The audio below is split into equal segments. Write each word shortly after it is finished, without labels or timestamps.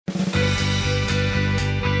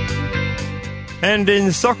And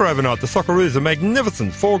in soccer overnight, the Socceroos, a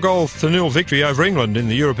magnificent 4-0 victory over England in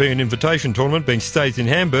the European Invitation Tournament being staged in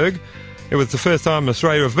Hamburg. It was the first time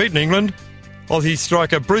Australia have beaten England. Aussie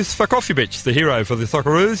striker Bruce Fakofiewicz, the hero for the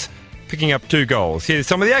Socceroos, picking up 2 goals. Here's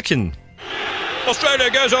some of the action. Australia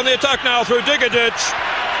goes on the attack now through Digajic.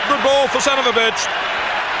 Good ball for Sanovic.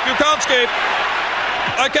 Yukanski.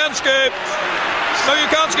 Ikanski. No,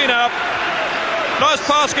 Yukanski now. Nice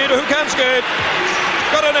pass to Hukanski.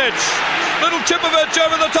 Got an edge. Little Chipovic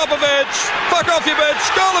over the top of it. Fakofiewicz.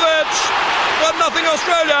 Golovic. 1-0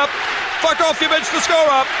 Australia. Fakofiewicz the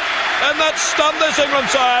scorer. And that stunned this England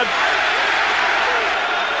side.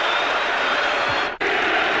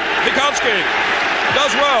 Hikanski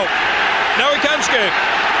does well. Now Hikanski.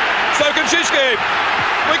 Sokonchishki.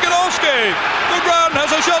 Wikanowski. Good run. Has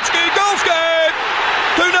a shot ski. Golski.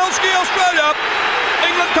 2-0 Australia.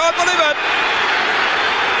 England can't believe it.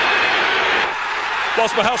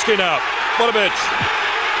 Lost Mahalski now. Bonovic.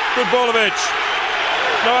 Good Bolovic.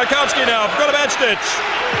 No, Ikanski now. Got a bad stitch.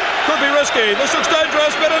 Could be risky. This looks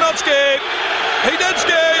dangerous. Better not ski. He did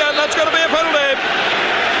ski, and that's going to be a penalty.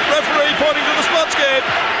 Referee pointing to the spot ski.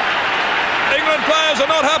 England players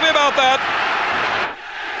are not happy about that.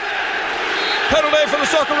 Penalty for the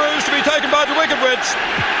Socceroos to be taken by Dwikovic.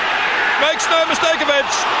 Makes no mistake of it.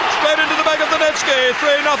 Straight into the back of the net ski.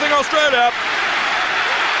 3-0 Australia.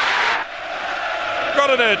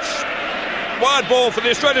 Got an edge. Wide ball for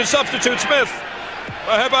the Australian substitute Smith.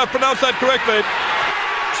 I hope I've pronounced that correctly.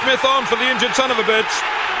 Smith on for the injured Sanovic,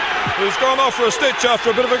 who's gone off for a stitch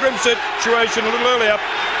after a bit of a grim situation a little earlier.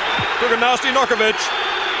 Took a nasty Knockovic.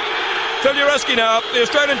 Filjureski now, the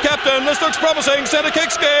Australian captain. This looks promising. Centre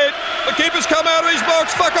kick skate. The keeper's come out of his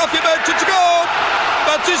box. Fakofiewicz. It's a goal.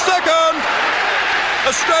 That's his second.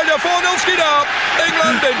 Australia 4-0 ski now.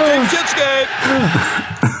 England in deep shit skate.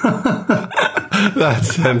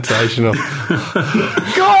 That's sensational.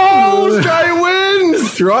 Goal! Australia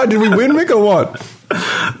wins! Right? Did we win, Mick, or what?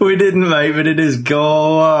 We didn't, mate, but it is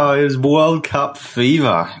goal. Oh, it was World Cup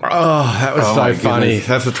fever. Oh, that was so funny. Goodness.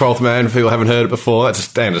 That's the 12th man. People haven't heard it before. That's a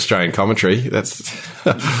standard Australian commentary. That's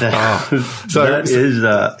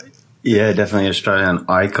yeah, definitely Australian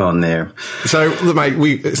icon there. So,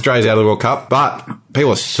 mate, Australia's out of the World Cup, but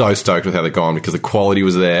people are so stoked with how they've gone because the quality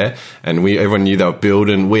was there and everyone knew they were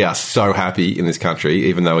building. We are so happy in this country,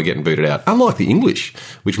 even though we're getting booted out. Unlike the English,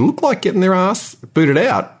 which look like getting their ass booted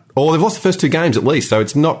out. Or they've lost the first 2 games at least, so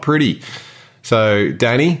it's not pretty. So,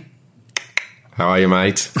 Danny, how are you,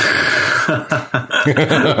 mate?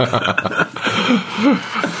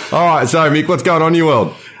 All right, so, Mick, what's going on in your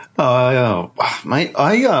world? Mate,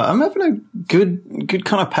 I'm having a good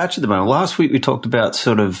kind of patch at the moment. Last week we talked about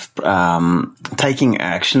sort of taking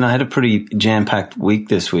action. I had a pretty jam-packed week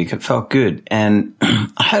this week. It felt good. And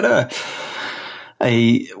I had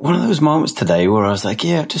one of those moments today where I was like,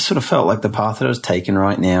 yeah, it just sort of felt like the path that I was taking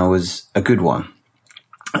right now was a good one.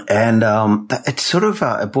 And it sort of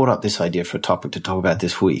it brought up this idea for a topic to talk about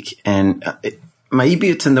this week. And maybe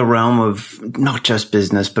it's in the realm of not just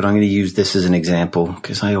business, but I'm going to use this as an example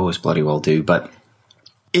because I always bloody well do. But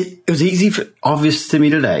it was obvious to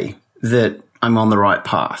me today that I'm on the right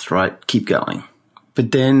path, right? Keep going.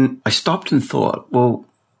 But then I stopped and thought, well,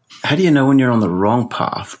 how do you know when you're on the wrong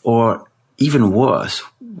path? Or even worse,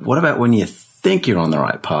 what about when you think you're on the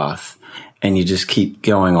right path and you just keep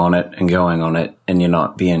going on it and you're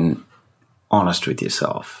not being honest with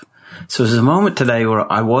yourself? So there's a moment today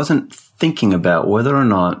where I wasn't thinking about whether or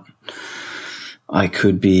not I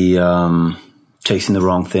could be chasing the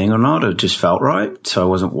wrong thing or not. It just felt right, so I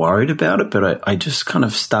wasn't worried about it. But I just kind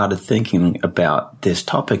of started thinking about this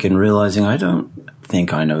topic and realizing I don't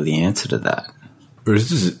think I know the answer to that.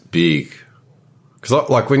 This is big. Because,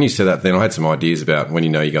 like, when you said that, then I had some ideas about when you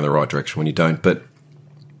know you're going the right direction, when you don't. But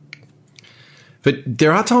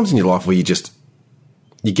there are times in your life where you're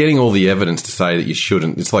getting all the evidence to say that you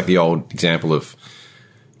shouldn't. It's like the old example of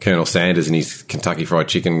Colonel Sanders and his Kentucky Fried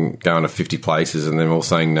Chicken going to 50 places and them all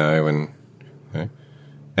saying no.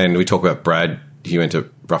 And we talk about Brad. He went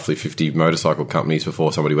to roughly 50 motorcycle companies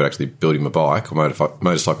before somebody would actually build him a bike, or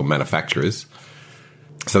motorcycle manufacturers.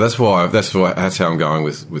 So that's how I'm going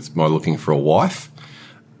with my looking for a wife.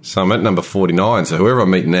 So I'm at number 49. So whoever I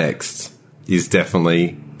meet next is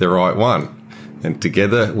definitely the right one. And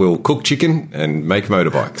together we'll cook chicken and make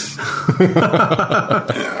motorbikes.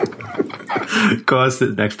 Guys, the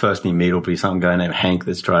next person you meet will be some guy named Hank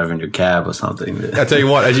that's driving your cab or something. I tell you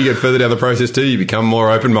what, as you get further down the process too, you become more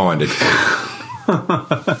open-minded.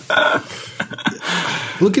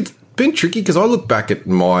 Look, it's been tricky because I look back at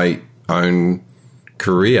my own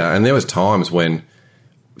career and there was times when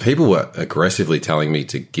people were aggressively telling me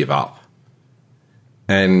to give up.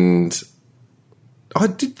 And I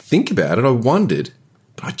did think about it. I wondered,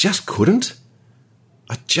 but I just couldn't.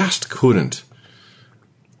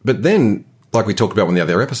 But then, like we talked about in the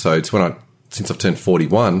other episodes, since I've turned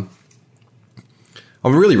 41,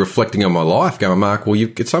 I'm really reflecting on my life, going, Mark, well,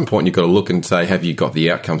 at some point you've got to look and say, have you got the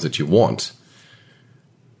outcomes that you want?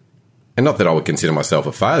 And not that I would consider myself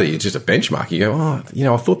a failure, it's just a benchmark. You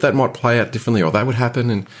go, I thought that might play out differently or that would happen,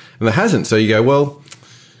 and it hasn't. So you go, well,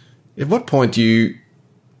 at what point do you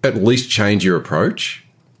at least change your approach?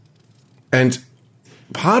 And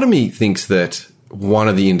part of me thinks that one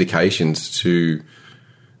of the indications to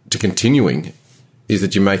continuing is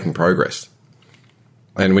that you're making progress.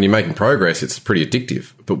 And when you're making progress, it's pretty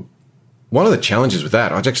addictive. But one of the challenges with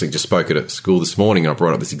that, I actually just spoke at a school this morning and I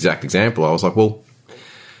brought up this exact example. I was like, well,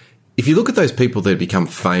 if you look at those people that become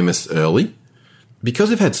famous early, because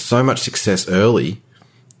they've had so much success early,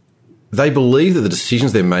 they believe that the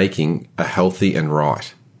decisions they're making are healthy and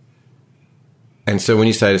right. And so when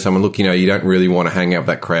you say to someone, look, you don't really want to hang out with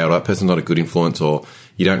that crowd, or that person's not a good influence, or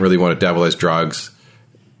you don't really want to dabble those drugs,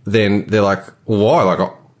 then they're like, well, why?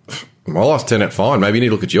 Like, my life's turned out fine. Maybe you need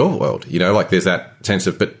to look at your world. Like there's that sense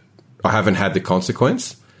of, but I haven't had the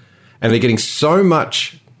consequence. And they're getting so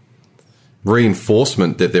much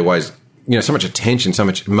reinforcement that their ways, so much attention, so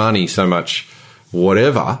much money, so much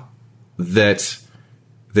whatever, that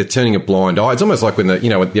they're turning a blind eye. It's almost like when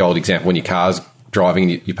the old example, when your car's driving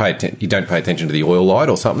and you don't pay attention to the oil light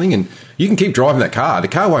or something, and you can keep driving that car. The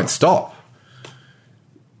car won't stop.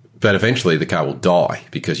 But eventually the car will die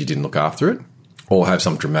because you didn't look after it or have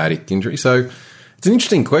some dramatic injury. So it's an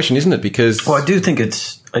interesting question, isn't it? Because I do think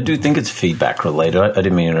it's feedback related. I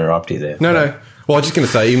didn't mean to interrupt you there. No. Well, I was just going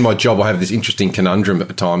to say, in my job, I have this interesting conundrum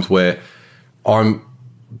at times where I'm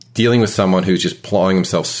dealing with someone who's just plying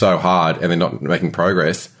themselves so hard and they're not making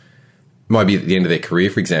progress. Might be at the end of their career,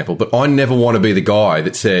 for example, but I never want to be the guy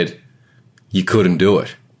that said you couldn't do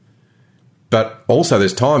it. But also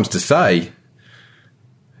there's times to say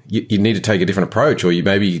you need to take a different approach, or you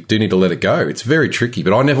maybe do need to let it go. It's very tricky,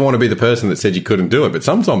 but I never want to be the person that said you couldn't do it. But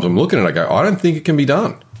sometimes I'm looking at it and I go, I don't think it can be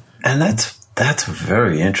done. And that's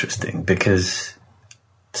very interesting, because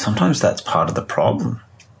sometimes that's part of the problem.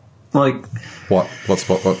 Like, what's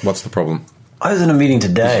the problem? I was in a meeting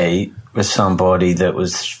today with somebody that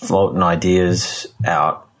was floating ideas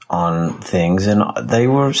out on things, and they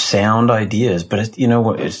were sound ideas, but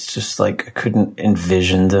it's just like I couldn't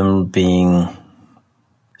envision them being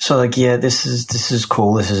so like, yeah, this is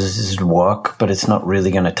cool, this is work, but it's not really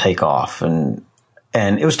going to take off, and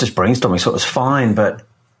it was just brainstorming, so it was fine, but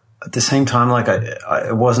at the same time, like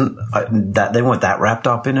I wasn't that they weren't that wrapped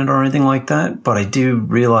up in it or anything like that. But I do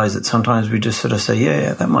realize that sometimes we just sort of say,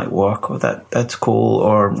 yeah, that might work, or that's cool,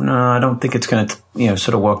 or no, I don't think it's going to,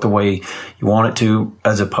 sort of work the way you want it to,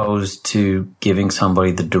 as opposed to giving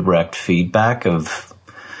somebody the direct feedback of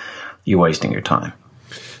you wasting your time.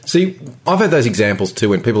 See, I've had those examples too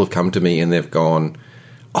when people have come to me and they've gone,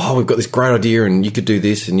 oh, we've got this great idea and you could do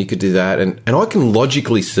this and you could do that. And I can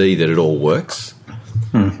logically see that it all works.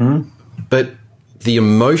 Mm-hmm. But the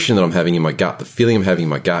emotion that I'm having in my gut, the feeling I'm having in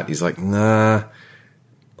my gut is like, nah,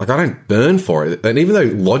 like I don't burn for it. And even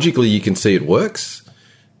though logically you can see it works,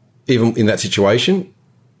 even in that situation,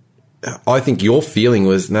 I think your feeling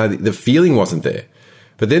was, no, the feeling wasn't there.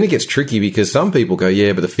 But then it gets tricky because some people go,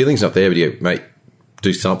 yeah, but the feeling's not there, but yeah, mate,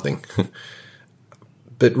 do something.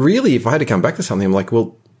 But really, if I had to come back to something, I'm like,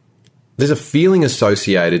 well, there's a feeling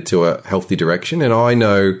associated to a healthy direction. And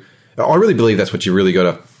I really believe that's what you really got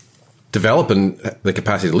to develop, and the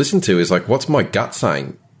capacity to listen to is like, what's my gut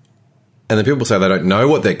saying? And then people say they don't know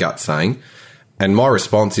what their gut's saying. And my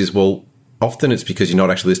response is, well, often it's because you're not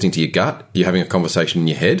actually listening to your gut. You're having a conversation in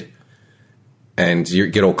your head and you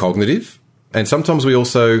get all cognitive. And sometimes we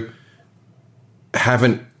also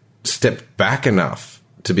haven't stepped back enough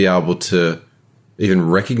to be able to even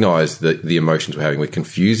recognize the emotions we're having. We're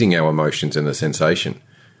confusing our emotions and the sensation.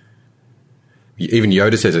 Even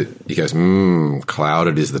Yoda says it. He goes,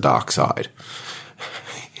 clouded is the dark side.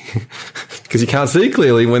 Because you can't see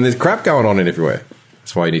clearly when there's crap going on everywhere.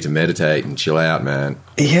 That's why you need to meditate and chill out, man.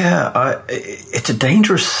 Yeah, it's a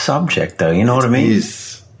dangerous subject, though. You know what I mean? It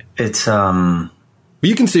is. It's But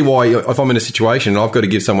you can see why if I'm in a situation and I've got to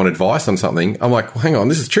give someone advice on something, I'm like, well, hang on,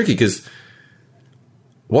 this is tricky because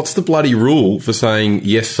what's the bloody rule for saying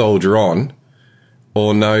yes, soldier on,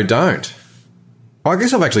 or no, don't? I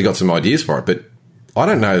guess I've actually got some ideas for it, but I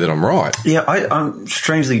don't know that I'm right. Yeah, I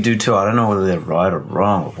strangely do too. I don't know whether they're right or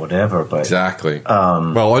wrong or whatever. But exactly.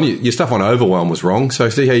 Well, your stuff on overwhelm was wrong, so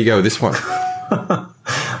see how you go with this one.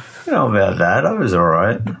 I don't know about that. I was all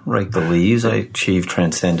right. Rake the leaves. I achieved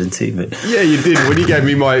transcendency. But yeah, you did. When you gave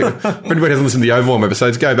me if anybody hasn't listened to the overwhelm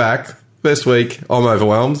episodes, go back. First week, I'm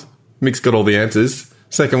overwhelmed. Mick's got all the answers.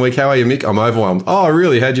 Second week, how are you, Mick? I'm overwhelmed. Oh,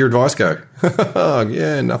 really? How'd your advice go? Oh,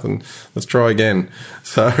 yeah, nothing. Let's try again.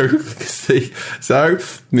 So,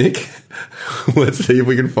 Mick, let's see if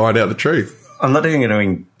we can find out the truth. I'm not even going to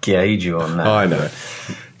engage you on that. I know.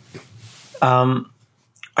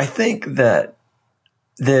 I think that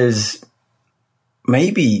there's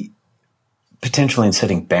maybe potentially in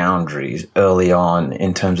setting boundaries early on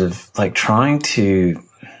in terms of like trying to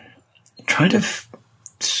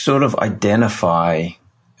sort of identify,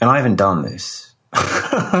 and I haven't done this.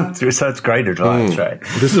 So it's great advice, right?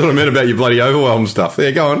 This is what I meant about your bloody overwhelmed stuff.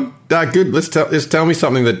 There, go on. Good. Let's tell me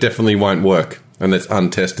something that definitely won't work and that's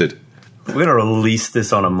untested. We're going to release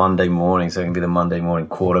this on a Monday morning, so it can be the Monday morning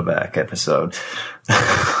quarterback episode.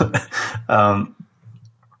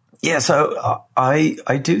 Yeah, so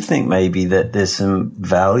I do think maybe that there's some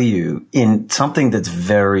value in something that's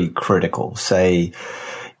very critical. Say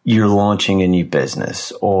you're launching a new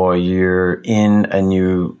business or you're in a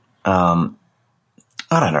new,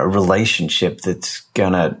 relationship that's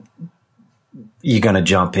you're going to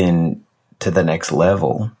jump in to the next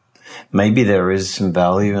level. Maybe there is some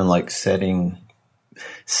value in like setting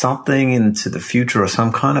something into the future or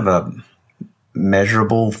some kind of a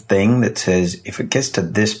measurable thing that says, if it gets to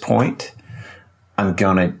this point, I'm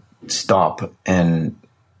going to stop and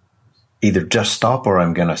either just stop or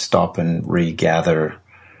I'm going to stop and regather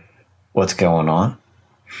what's going on.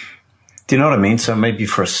 Do you know what I mean? So maybe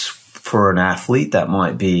for an athlete, that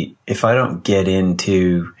might be, if I don't get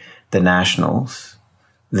into the nationals,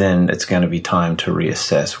 then it's going to be time to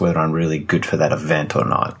reassess whether I'm really good for that event or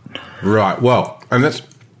not. Right. Well, and that's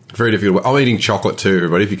very difficult. I'm eating chocolate too,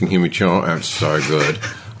 everybody. If you can hear me chewing, it's so good.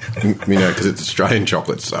 Because it's Australian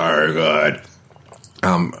chocolate, so good.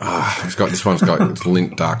 This one's got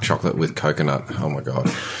Lindt dark chocolate with coconut. Oh my god.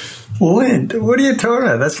 Lindt? What are you talking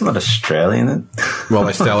about? That's not Australian. Well,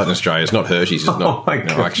 they sell it in Australia. It's not Hershey's. It's not. Oh my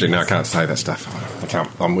god. No, actually, no, I can't say that stuff. I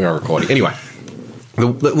can't. We are recording anyway.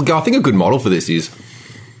 I think a good model for this is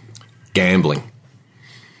gambling,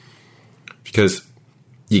 because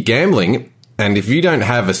you're gambling, and if you don't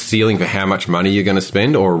have a ceiling for how much money you're going to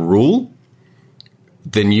spend or a rule,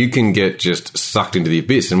 then you can get just sucked into the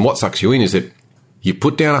abyss. And what sucks you in is that you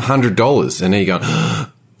put down $100 and then you go,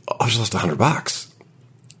 oh, I just lost $100.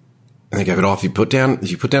 And they go, but if you put down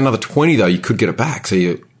another 20 though, you could get it back. So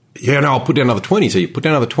I'll put down another 20. So you put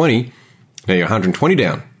down another 20, now you're 120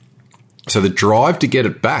 down. So the drive to get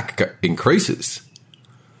it back increases,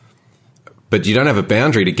 but you don't have a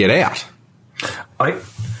boundary to get out. I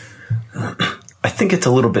think it's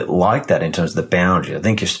a little bit like that in terms of the boundary. I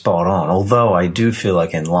think you're spot on. Although I do feel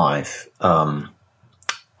like in life, I'm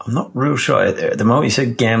not real sure. At the moment you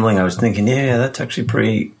said gambling, I was thinking, yeah, that's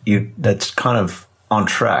actually that's kind of on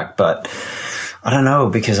track. But I don't know,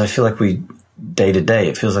 because I feel like day to day,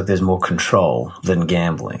 it feels like there's more control than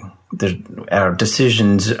gambling. Our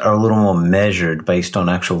decisions are a little more measured based on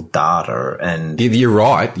actual data. And you're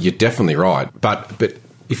right. You're definitely right. But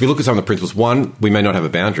if you look at some of the principles, one, we may not have a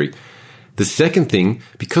boundary. The second thing,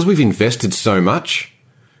 because we've invested so much,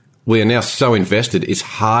 we are now so invested, it's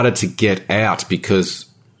harder to get out, because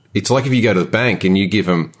it's like if you go to the bank and you give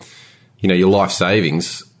them, your life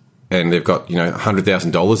savings, and they've got,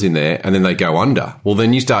 $100,000 in there, and then they go under. Well,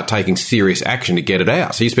 then you start taking serious action to get it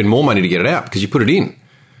out. So you spend more money to get it out because you put it in.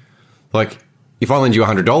 Like, if I lend you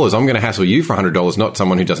 $100, I'm going to hassle you for $100, not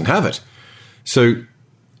someone who doesn't have it. So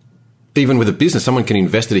even with a business, someone can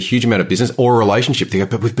invest in a huge amount of business or a relationship. They go,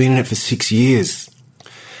 but we've been in it for 6 years.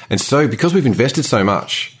 And so because we've invested so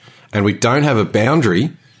much and we don't have a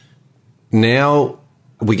boundary, now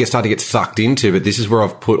we start to get sucked into, but this is where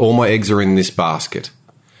I've put all my eggs are in this basket.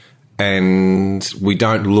 And we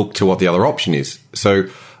don't look to what the other option is. So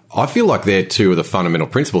I feel like they're two of the fundamental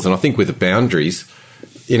principles. And I think with the boundaries,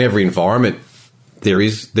 in every environment, there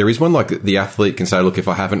is one, like the athlete can say, look, if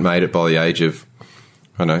I haven't made it by the age of,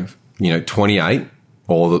 28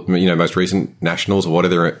 or the, most recent nationals or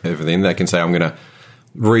whatever, everything, they can say, I'm going to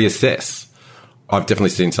reassess. I've definitely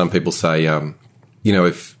seen some people say,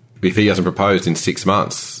 if he hasn't proposed in 6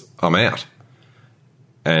 months, I'm out.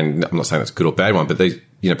 And I'm not saying that's a good or bad one, but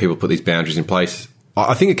people put these boundaries in place.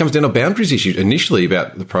 I think it comes down to boundaries issue initially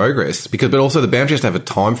about the progress, but also the boundary has to have a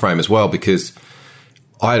time frame as well, because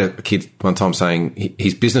I had a kid one time saying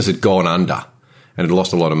his business had gone under and had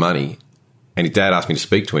lost a lot of money. And his dad asked me to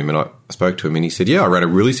speak to him, and I spoke to him, and he said, yeah, I ran a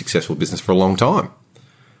really successful business for a long time.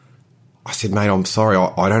 I said, mate, I'm sorry,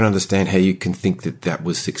 I don't understand how you can think that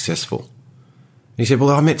was successful. And he said,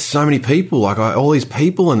 well, I met so many people, all these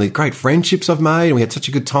people and the great friendships I've made, and we had such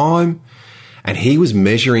a good time. And he was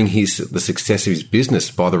measuring the success of his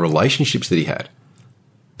business by the relationships that he had.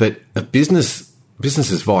 But a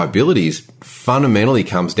business's viability fundamentally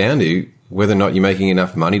comes down to whether or not you're making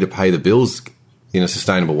enough money to pay the bills in a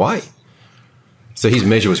sustainable way. So his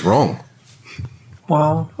measure was wrong.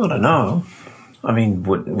 Well, I don't know. I mean,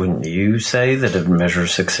 wouldn't you say that a measure of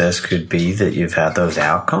success could be that you've had those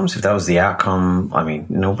outcomes? If that was the outcome, I mean,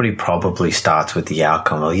 nobody probably starts with the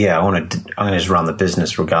outcome. Well, yeah, I'm going to just run the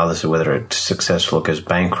business regardless of whether it's successful or goes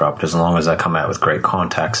bankrupt, as long as I come out with great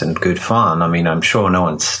contacts and good fun. I mean, I'm sure no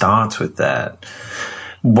one starts with that.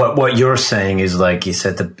 What you're saying is, like you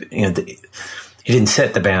said, he didn't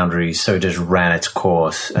set the boundaries, so it just ran its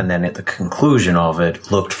course, and then at the conclusion of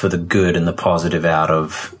it, looked for the good and the positive out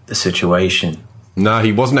of the situation. No,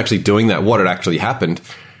 he wasn't actually doing that. What had actually happened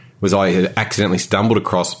was I had accidentally stumbled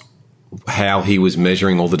across how he was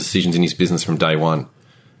measuring all the decisions in his business from day one.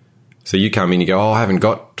 So you come in, you go, oh, I haven't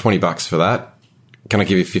got $20 for that. Can I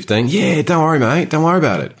give you 15? Yeah, don't worry, mate. Don't worry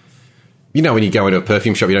about it. You know, when you go into a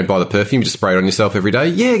perfume shop, you don't buy the perfume, you just spray it on yourself every day.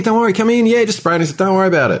 Yeah, don't worry, come in. Yeah, just spray it on yourself. Don't worry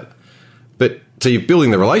about it. But so you're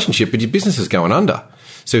building the relationship, but your business is going under.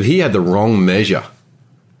 So he had the wrong measure.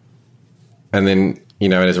 And then, you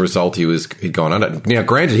know, and as a result, he'd gone under. Now,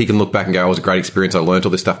 granted, he can look back and go, it was a great experience, I learned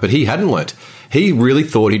all this stuff, but he hadn't learnt. He really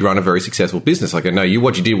thought he'd run a very successful business. Like, no,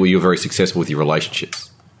 what you did was you were very successful with your relationships.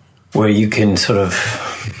 Where you can sort of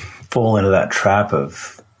fall into that trap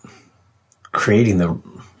of creating the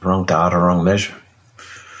wrong data, wrong measure.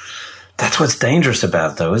 That's what's dangerous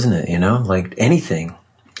about it, though, isn't it? You know, like anything.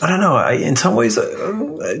 I don't know. In some ways,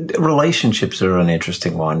 relationships are an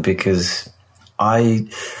interesting one because I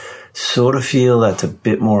sort of feel that's a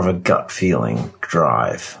bit more of a gut feeling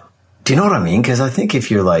drive. Do you know what I mean? Because I think if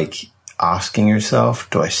you're like asking yourself,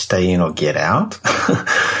 do I stay in or get out? I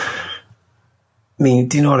mean,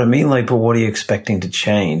 do you know what I mean? Like, but what are you expecting to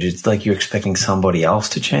change? It's like you're expecting somebody else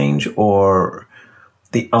to change, or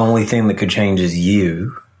the only thing that could change is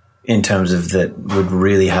you. In terms of that would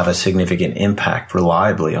really have a significant impact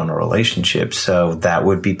reliably on a relationship. So that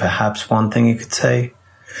would be perhaps one thing you could say.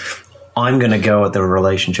 I'm going to go at the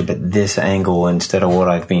relationship at this angle instead of what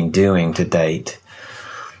I've been doing to date.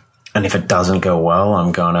 And if it doesn't go well,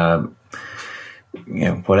 I'm going to, you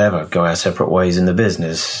know, whatever, go our separate ways in the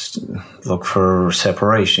business, look for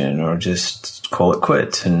separation, or just call it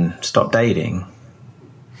quits and stop dating.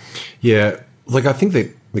 Yeah. Like, I think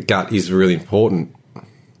that the gut is really important.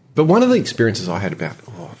 But one of the experiences I had about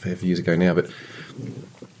a fair few years ago now, but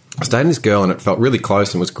I was dating this girl and it felt really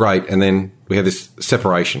close and was great, and then we had this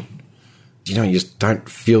separation. You know, you just don't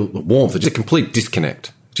feel warmth. It's just a complete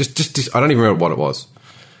disconnect. Just I don't even remember what it was.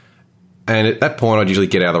 And at that point, I'd usually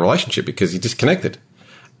get out of the relationship because you're disconnected.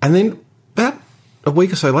 And then about a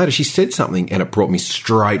week or so later, she said something and it brought me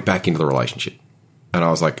straight back into the relationship. And I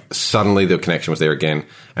was like, suddenly the connection was there again,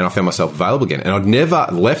 and I found myself available again. And I'd never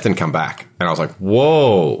left and come back. And I was like,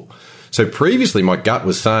 whoa. So previously my gut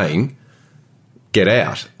was saying, get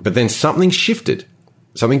out. But then something shifted.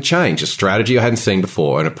 Something changed. A strategy I hadn't seen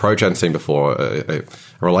before, an approach I hadn't seen before, a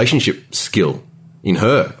relationship skill in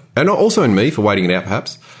her. And also in me for waiting it out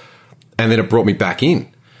perhaps. And then it brought me back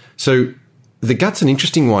in. So the gut's an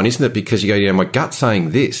interesting one, isn't it? Because you go, yeah, my gut's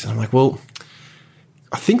saying this. And I'm like, well,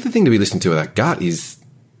 I think the thing to be listening to with that gut is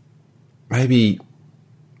maybe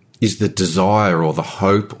is the desire or the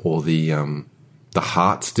hope or the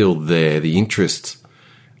heart still there, the interest.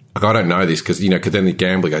 Like, I don't know this because, you know, because then the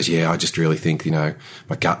gambler goes, yeah, I just really think, you know,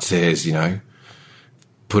 my gut says, you know,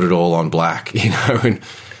 put it all on black, you know, and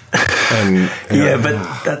yeah,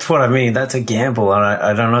 but that's what I mean. That's a gamble. And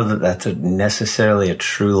I don't know that that's necessarily a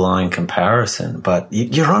true line comparison, but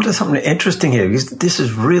you're onto something interesting here. Because this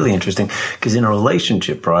is really interesting because in a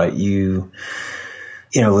relationship, right, you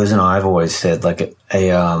know, Liz and I have always said like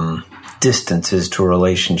a distance is to a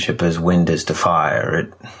relationship as wind is to fire.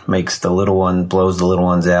 It makes the little one, blows the little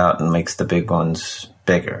ones out and makes the big ones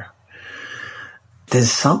bigger.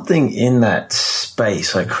 There's something in that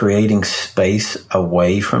space, like creating space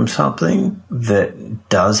away from something that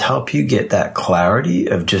does help you get that clarity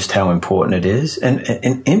of just how important it is. And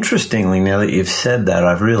interestingly, now that you've said that,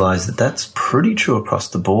 I've realized that that's pretty true across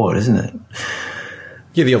the board, isn't it?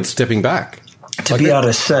 Yeah, the old stepping back. To be able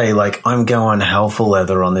to say, like, I'm going hell for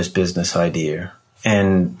leather on this business idea,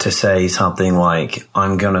 and to say something like,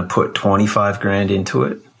 I'm going to put 25 grand into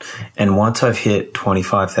it, and once I've hit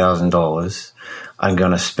 $25,000, I'm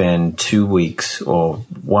going to spend 2 weeks or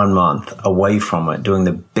 1 month away from it, doing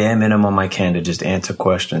the bare minimum I can to just answer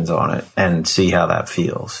questions on it and see how that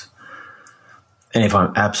feels. And if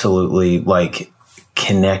I'm absolutely like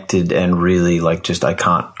connected and really like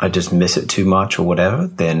I just miss it too much or whatever,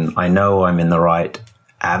 then I know I'm in the right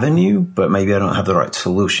avenue, but maybe I don't have the right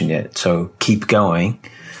solution yet. So keep going.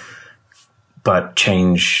 but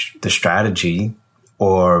change the strategy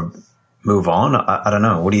or move on? I don't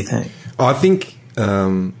know. What do you think? I think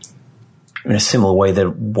in a similar way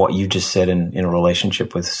that what you just said in a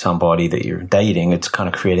relationship with somebody that you're dating, it's kind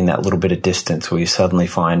of creating that little bit of distance where you suddenly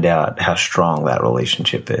find out how strong that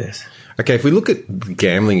relationship is. Okay, if we look at the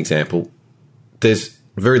gambling example, there's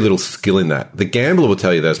very little skill in that. The gambler will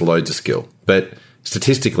tell you there's loads of skill, but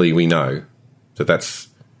statistically we know that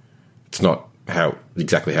it's not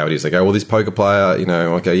exactly how it is. They go, well, this poker player,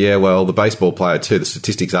 okay, yeah, well, the baseball player too, the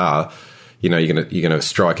statistics are, you're gonna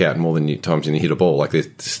strike out more than times you hit a ball. Like there's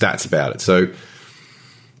stats about it. So,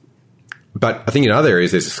 but I think in other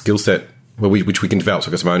areas there's a skill set which we can develop. So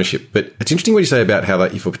we've got some ownership. But it's interesting what you say about how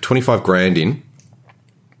that if we put 25 grand in,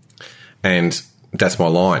 and that's my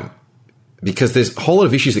line, because there's a whole lot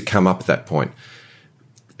of issues that come up at that point.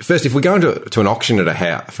 First, if we go to an auction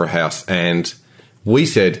for a house, and we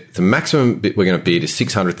said the maximum bid we're going to bid is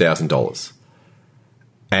 $600,000,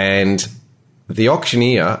 and the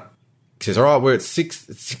auctioneer says, all right, we're at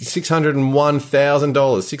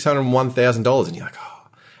 $601,000, and you're like, oh.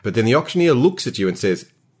 But then the auctioneer looks at you and says,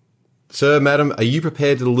 sir, madam, are you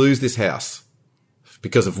prepared to lose this house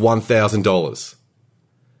because of $1,000?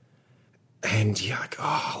 And you're like,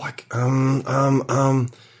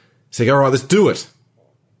 So you go, all right, let's do it.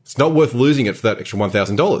 It's not worth losing it for that extra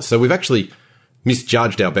 $1,000. So we've actually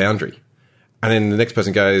misjudged our boundary. And then the next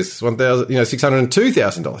person goes,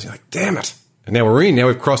 $602,000. You're like, damn it. And now we're in. Now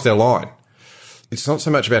we've crossed our line. It's not so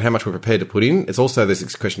much about how much we're prepared to put in. It's also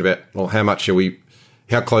this question about, well, how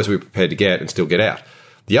close are we prepared to get and still get out?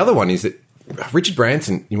 The other one is that Richard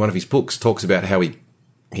Branson, in one of his books, talks about how he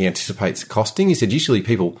anticipates costing. He said usually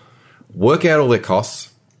people work out all their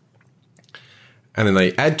costs and then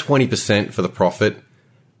they add 20% for the profit,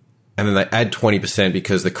 and then they add 20%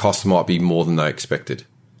 because the costs might be more than they expected.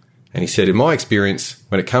 And he said, in my experience,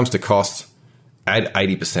 when it comes to costs, add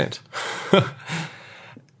 80%.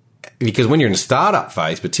 Because when you're in a startup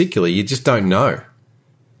phase, particularly, you just don't know.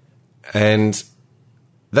 And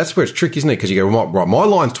that's where it's tricky, isn't it? Because you go, right, my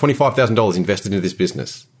line's $25,000 invested into this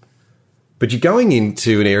business. But you're going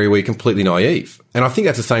into an area where you're completely naive. And I think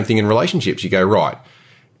that's the same thing in relationships. You go, right,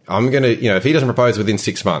 I'm going to, if he doesn't propose within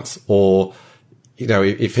 6 months, or,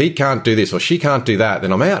 if he can't do this or she can't do that,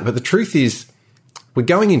 then I'm out. But the truth is, we're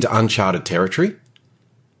going into uncharted territory.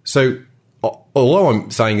 So although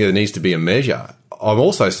I'm saying there needs to be a measure, I'm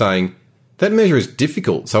also saying that measure is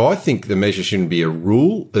difficult. So I think the measure shouldn't be a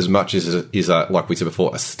rule as much as it is, like we said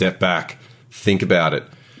before, a step back, think about it,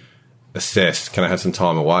 assess, can I have some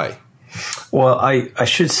time away? Well, I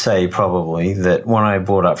should say probably that when I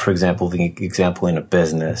brought up, for example, the example in a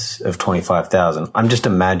business of 25,000, I'm just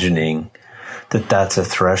imagining that that's a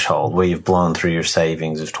threshold where you've blown through your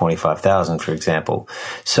savings of 25,000, for example.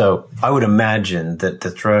 So I would imagine that the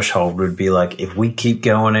threshold would be like, if we keep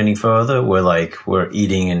going any further, we're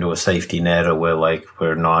eating into a safety net, or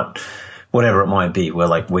we're not, whatever it might be.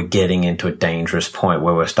 We're getting into a dangerous point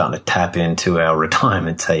where we're starting to tap into our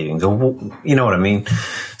retirement savings, or you know what I mean?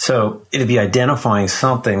 So it'd be identifying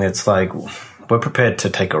something that's like, we're prepared to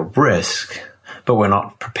take a risk, but we're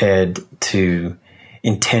not prepared to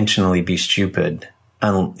intentionally be stupid,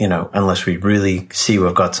 unless we really see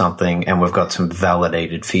we've got something and we've got some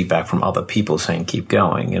validated feedback from other people saying keep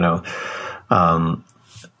going,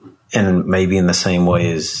 and maybe in the same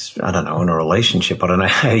way as, I don't know, in a relationship, I don't know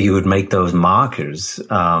how you would make those markers,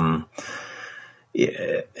 and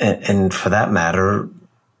for that matter,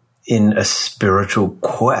 in a spiritual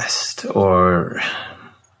quest, or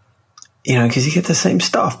because you get the same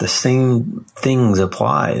stuff, the same things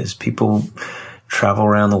apply as people travel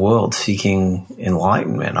around the world seeking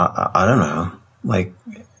enlightenment. I don't know.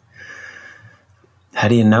 How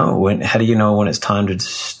do you know when it's time to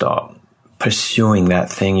stop pursuing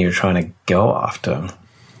that thing you're trying to go after?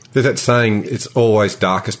 There's that saying, it's always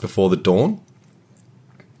darkest before the dawn.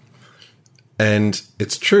 And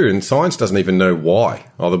it's true, and science doesn't even know why.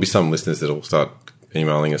 Oh, there'll be some listeners that will start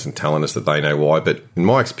emailing us and telling us that they know why, but in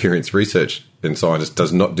my experience, research and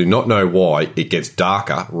scientists do not know why it gets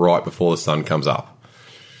darker right before the sun comes up.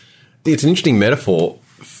 It's an interesting metaphor,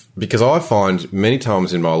 because I find many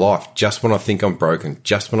times in my life, just when I think I'm broken,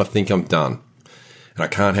 just when I think I'm done, and I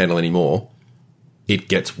can't handle any more, it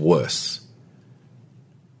gets worse.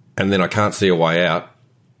 And then I can't see a way out,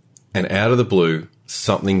 and out of the blue,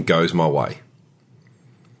 something goes my way.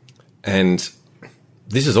 And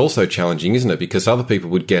this is also challenging, isn't it? Because other people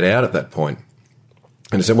would get out at that point.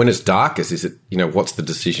 And so when it's darkest, is it, what's the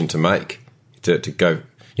decision to make to go?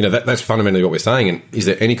 That's fundamentally what we're saying. And is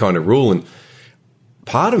there any kind of rule? And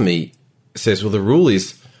part of me says, well, the rule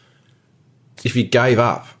is if you gave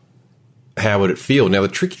up how would it feel? Now, the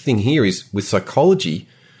tricky thing here is with psychology,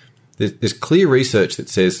 there's clear research that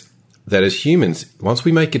says that as humans, once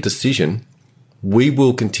we make a decision, we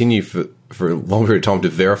will continue for a long period of time to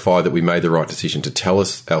verify that we made the right decision, to tell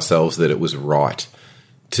ourselves that it was right,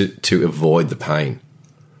 to avoid the pain.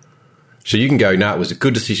 So you can go, no, it was a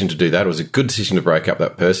good decision to do that. It was a good decision to break up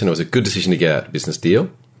that person. It was a good decision to get out of a business deal.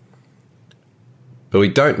 But we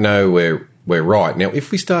don't know we're right. Now,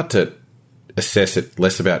 if we start to assess it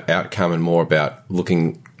less about outcome and more about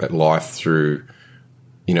looking at life through,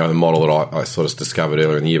 the model that I sort of discovered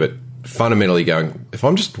earlier in the year, but fundamentally going, if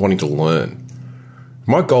I'm just wanting to learn,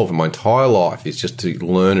 my goal for my entire life is just to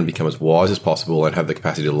learn and become as wise as possible and have the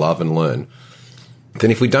capacity to love and learn.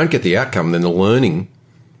 Then if we don't get the outcome, then the learning,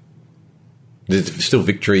 there's still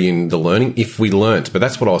victory in the learning if we learnt. But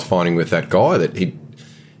that's what I was finding with that guy, that he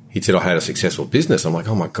said, I had a successful business. I'm like,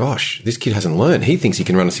 oh my gosh, this kid hasn't learned. He thinks he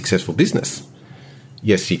can run a successful business.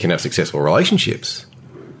 Yes, he can have successful relationships,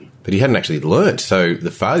 but he hadn't actually learned. So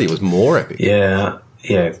the failure was more epic. Yeah,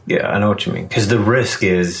 I know what you mean. Because the risk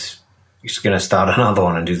is you're just going to start another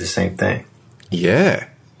one and do the same thing. Yeah.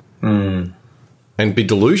 And be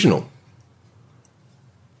delusional.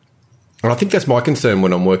 And I think that's my concern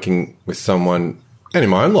when I'm working with someone, and in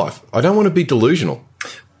my own life. I don't want to be delusional.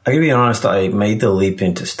 I can be honest, I made the leap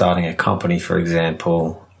into starting a company, for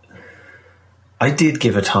example. I did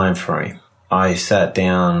give a time frame. I sat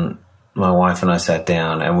down, my wife and I sat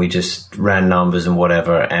down, and we just ran numbers and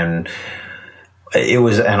whatever. And it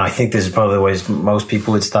was, and I think this is probably the ways most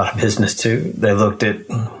people would start a business too. They looked at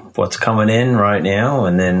what's coming in right now,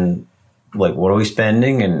 and then like, what are we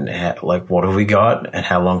spending, and what have we got, and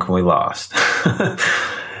how long can we last?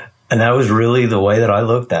 And that was really the way that I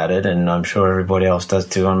looked at it, and I'm sure everybody else does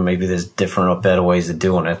too. And maybe there's different or better ways of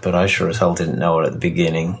doing it, but I sure as hell didn't know it at the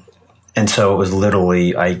beginning. And so it was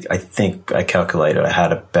literally, I think I calculated I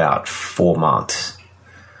had about 4 months.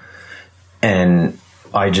 And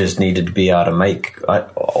I just needed to be able to make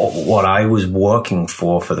what I was working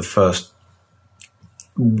for the first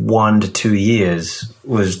 1 to 2 years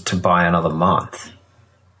was to buy another month,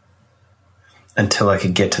 until I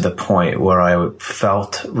could get to the point where I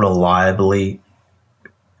felt reliably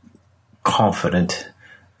confident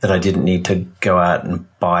that I didn't need to go out and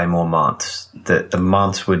buy more months, that the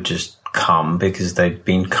months would just come because they'd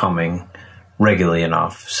been coming regularly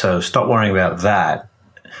enough. So stop worrying about that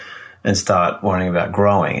and start worrying about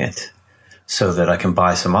growing it so that I can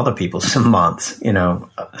buy some other people some months,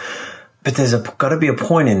 But there's got to be a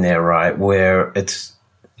point in there, right, where it's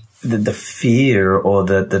the fear or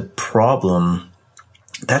the problem.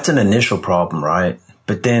 That's an initial problem, right?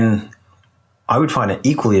 But then I would find it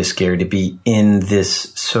equally as scary to be in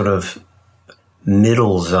this sort of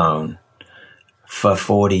middle zone for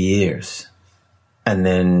 40 years and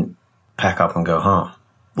then pack up and go home.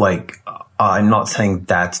 Like, I'm not saying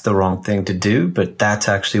that's the wrong thing to do, but that's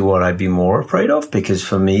actually what I'd be more afraid of, because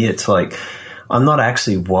for me, it's like, I'm not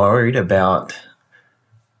actually worried about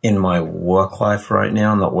in my work life right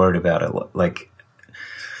now. I'm not worried about it like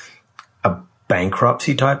a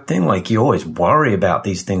bankruptcy type thing. Like, you always worry about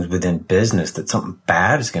these things within business, that something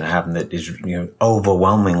bad is going to happen that is,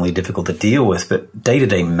 overwhelmingly difficult to deal with. But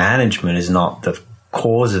day-to-day management is not the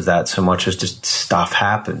cause of that so much as just stuff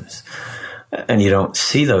happens. And you don't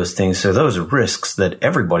see those things. So those are risks that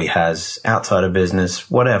everybody has outside of business,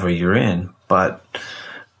 whatever you're in. But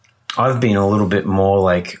I've been a little bit more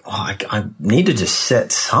like, I need to just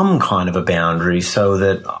set some kind of a boundary so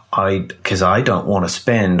that because I don't want to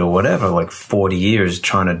spend or whatever, like 40 years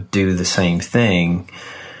trying to do the same thing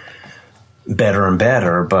better and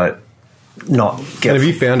better, but not get.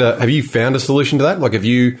 And have you found a solution to that? Like,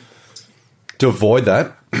 to avoid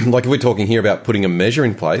that, like if we're talking here about putting a measure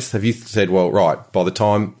in place, have you said, well, right, by the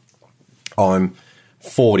time I'm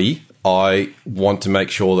 40, I want to make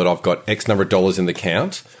sure that I've got X number of dollars in the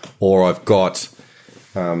account, or I've got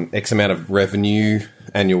X amount of revenue,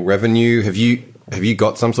 annual revenue. Have you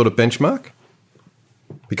got some sort of benchmark?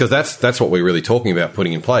 Because that's what we're really talking about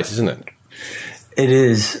putting in place, isn't it? It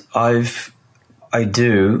is. I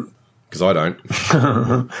do. Because I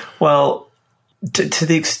don't. Well, to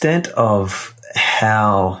the extent of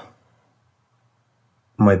how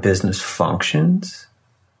my business functions,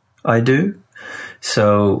 I do.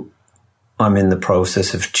 So I'm in the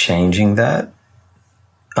process of changing that,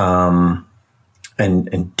 and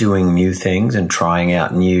doing new things and trying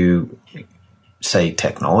out new, say,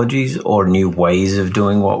 technologies or new ways of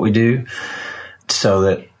doing what we do, so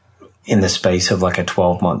that in the space of like a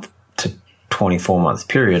 12-month to 24-month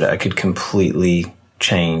period, I could completely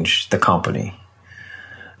change the company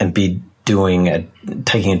and be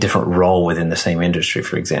taking a different role within the same industry,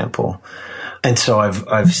 for example. And so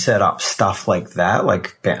I've set up stuff like that,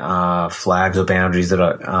 like flags or boundaries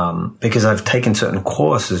that because I've taken certain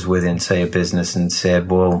courses within, say, a business and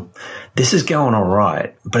said, well, this is going all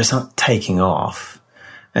right, but it's not taking off.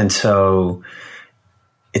 And so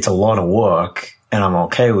it's a lot of work and I'm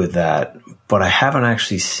okay with that, but I haven't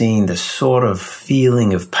actually seen the sort of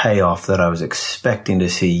feeling of payoff that I was expecting to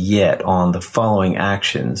see yet on the following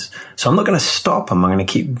actions. So I'm not going to stop them. I'm going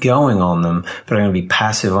to keep going on them, but I'm going to be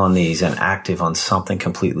passive on these and active on something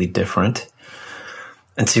completely different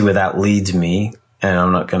and see where that leads me. And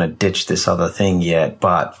I'm not going to ditch this other thing yet,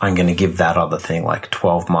 but I'm going to give that other thing like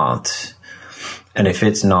 12 months. And if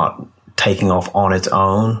it's not taking off on its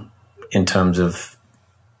own in terms of,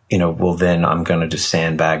 well, then I'm going to just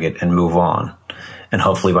sandbag it and move on. And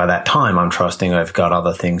hopefully by that time, I'm trusting I've got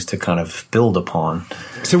other things to kind of build upon.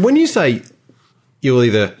 So when you say you'll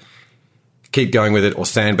either keep going with it or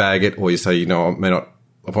sandbag it, or you say, I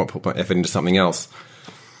won't put my effort into something else,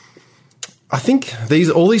 I think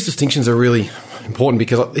all these distinctions are really important,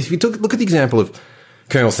 because if you look at the example of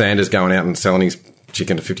Colonel Sanders going out and selling his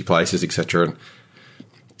chicken to 50 places, etc., and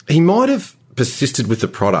he might have persisted with the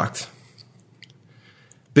product,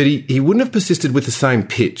 but he wouldn't have persisted with the same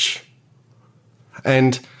pitch.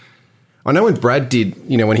 And I know when Brad did,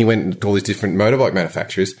 when he went to all these different motorbike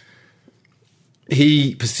manufacturers,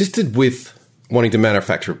 he persisted with wanting to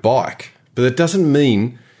manufacture a bike, but that doesn't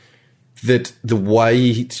mean that the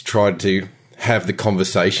way he tried to have the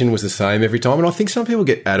conversation was the same every time. And I think some people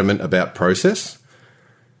get adamant about process.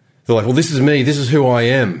 They're like, well, this is me, this is who I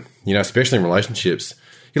am, especially in relationships.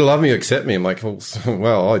 You love me or accept me. I'm like,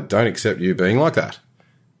 well, I don't accept you being like that.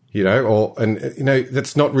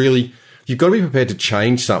 That's not really, you've got to be prepared to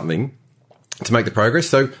change something to make the progress.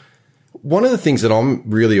 So one of the things that I'm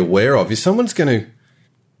really aware of is someone's going to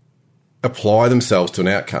apply themselves to an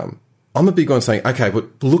outcome. I'm a big one saying, okay,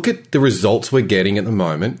 but look at the results we're getting at the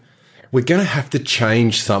moment. We're going to have to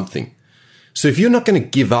change something. So if you're not going to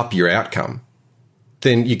give up your outcome,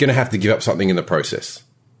 then you're going to have to give up something in the process.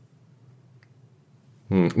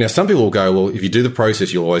 Now, some people will go, well, if you do the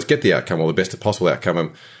process, you'll always get the outcome, or the best possible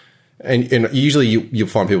outcome. And usually you'll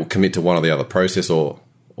find people commit to one or the other, process or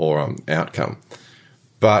outcome.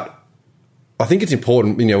 But I think it's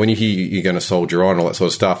important, when you hear you're going to soldier on, all that sort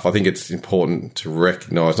of stuff, I think it's important to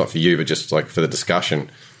recognise, not for you, but just like for the discussion,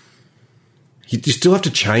 you still have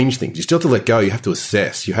to change things. You still have to let go. You have to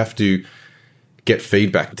assess. You have to get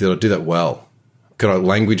feedback. Did I do that well? Can I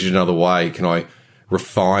language it another way? Can I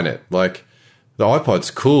refine it? Like, the iPod's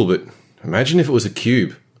cool, but imagine if it was a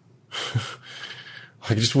cube.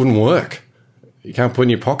 It just wouldn't work. You can't put it in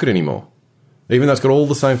your pocket anymore, even though it's got all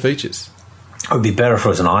the same features. It would be better if it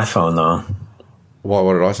was an iPhone, though. Why?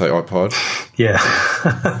 What did I say? iPod? Yeah.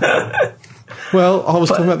 Well, I was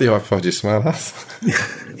talking about the iPod, you smart ass.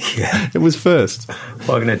 Yeah. It was first.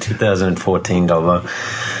 Welcome to 2014, Dobbo.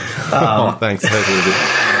 Thanks.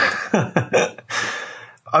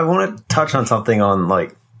 I want to touch on something on,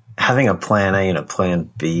 like, having a plan A and a plan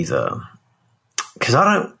B, though. Because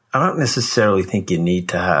I don't necessarily think you need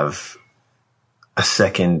to have a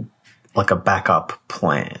second, like a backup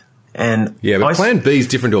plan. And yeah, but plan B is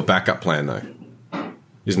different to a backup plan, though,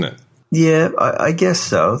 isn't it? Yeah, I guess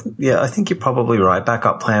so. Yeah, I think you're probably right.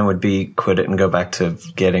 Backup plan would be quit it and go back to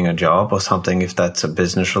getting a job or something, if that's a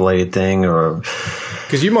business-related thing. Or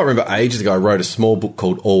because you might remember ages ago I wrote a small book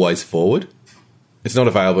called Always Forward. It's not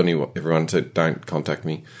available to everyone, so don't contact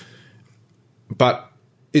me. But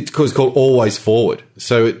it's called Always Forward.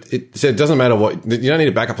 So it doesn't matter what, you don't need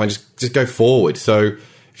a backup plan, just go forward. So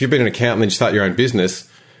if you've been an accountant and you start your own business,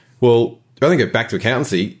 well, rather than go back to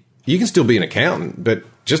accountancy, you can still be an accountant, but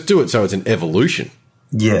just do it so it's an evolution.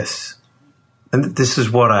 Yes. And this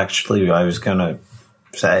is what actually I was going to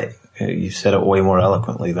say. You said it way more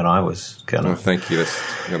eloquently than I was going to. Oh, thank you.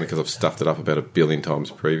 That's only because I've stuffed it up about 1 billion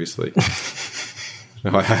times previously.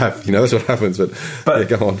 I have. That's what happens. But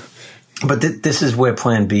yeah, go on. But this is where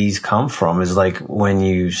plan Bs come from, is like when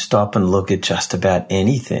you stop and look at just about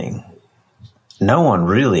anything, no one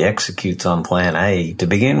really executes on plan A to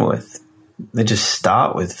begin with. They just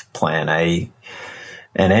start with plan A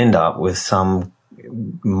and end up with some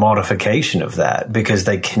modification of that because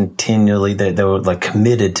they were like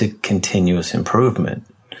committed to continuous improvement,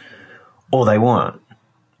 or they weren't,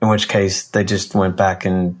 in which case they just went back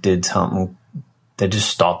and did something. They just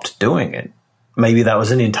stopped doing it. Maybe that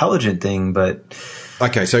was an intelligent thing, but...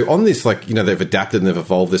 Okay, so on this, they've adapted and they've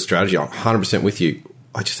evolved this strategy. I'm 100% with you.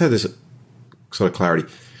 I just have this sort of clarity.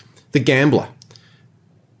 The gambler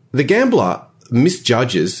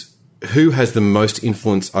misjudges who has the most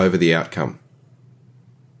influence over the outcome.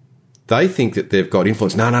 They think that they've got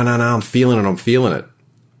influence. No, I'm feeling it.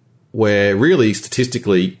 where really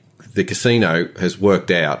statistically the casino has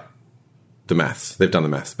worked out the maths. They've done the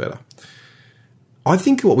maths better. I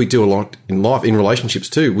think what we do a lot in life, in relationships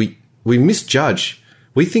too, we misjudge.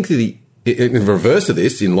 We think that in reverse of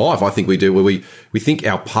this, in life, I think we do, where we think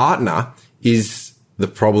our partner is the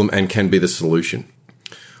problem and can be the solution.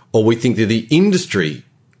 Or we think that the industry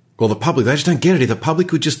or the public, they just don't get it. If the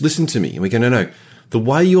public would just listen to me. And we go, no, the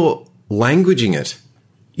way you're languaging it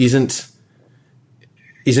isn't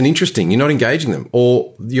interesting. You're not engaging them.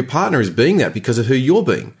 Or your partner is being that because of who you're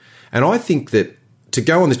being. And I think that to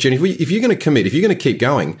go on this journey, if you're going to commit, if you're going to keep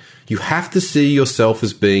going, you have to see yourself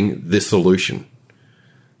as being the solution.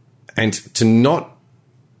 And to not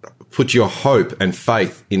put your hope and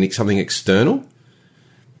faith in something external.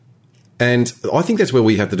 And I think that's where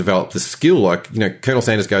we have to develop the skill. Like, Colonel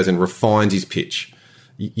Sanders goes and refines his pitch.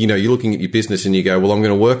 You're looking at your business and you go, well, I'm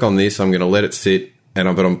going to work on this. I'm going to let it sit but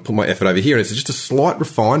I'm going to put my effort over here. And it's just a slight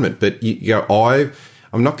refinement. But you go,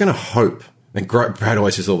 I'm not going to hope. And Brad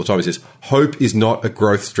always says all the time, he says, hope is not a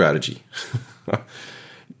growth strategy.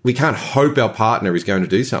 We can't hope our partner is going to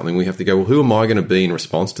do something. We have to go, well, who am I going to be in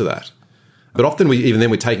response to that? But often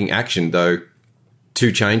we're taking action, though,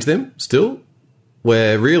 to change them still,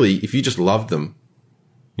 where really, if you just love them,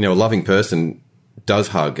 a loving person does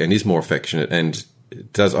hug and is more affectionate and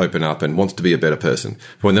does open up and wants to be a better person.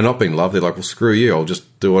 But when they're not being loved, they're like, well, screw you, I'll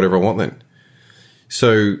just do whatever I want then.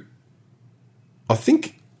 So I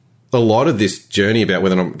think a lot of this journey about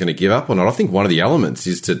whether I'm going to give up or not, I think one of the elements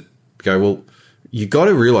is to go, well, you got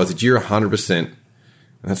to realize that you're 100%.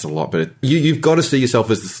 That's a lot, but you've got to see yourself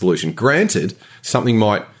as the solution. Granted, something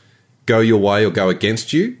might go your way or go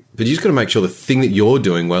against you, but you just got to make sure the thing that you're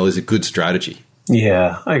doing well is a good strategy.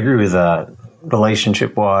 Yeah, I agree with that.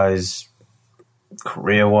 Relationship-wise,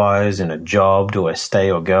 career-wise, in a job, do I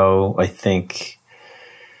stay or go? I think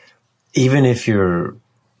even if you're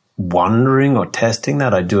wondering or testing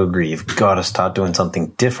that, I do agree. You've got to start doing something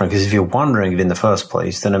different, because if you're wondering it in the first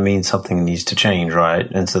place, then it means something needs to change, right?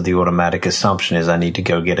 And so the automatic assumption is I need to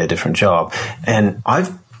go get a different job. And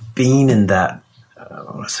I've been in that, I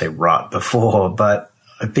want to say rut before, but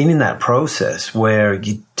I've been in that process where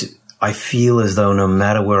I feel as though no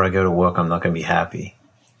matter where I go to work, I'm not going to be happy.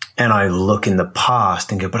 And I look in the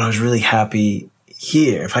past and go, but I was really happy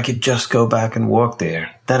here. If I could just go back and work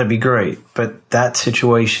there, that'd be great. But that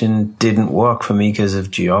situation didn't work for me because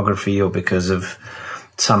of geography or because of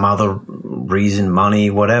some other reason,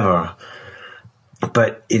 money, whatever.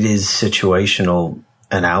 But it is situational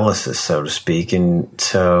analysis, so to speak. And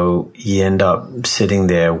so you end up sitting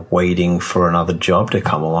there waiting for another job to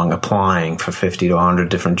come along, applying for 50 to 100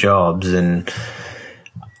 different jobs. And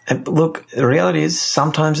look, the reality is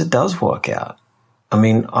sometimes it does work out. I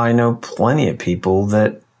mean, I know plenty of people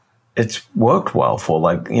that it's worked well for,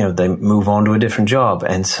 like, they move on to a different job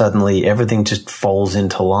and suddenly everything just falls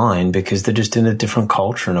into line because they're just in a different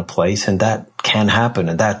culture in a place, and that can happen,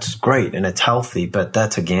 and that's great and it's healthy, but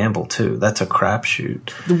that's a gamble too. That's a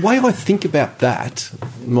crapshoot. The way I think about that,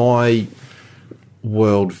 my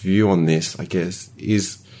worldview on this, I guess,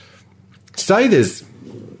 is say there's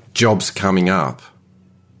jobs coming up,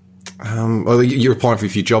 or you're applying for a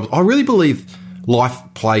few jobs. I really believe life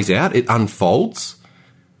plays out, it unfolds.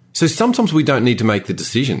 So sometimes we don't need to make the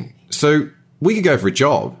decision. So we could go for a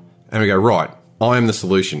job and we go, right, I am the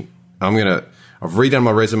solution. I've redone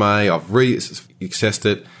my resume, I've reassessed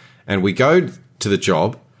it, and we go to the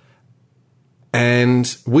job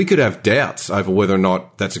and we could have doubts over whether or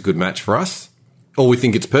not that's a good match for us, or we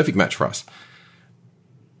think it's a perfect match for us.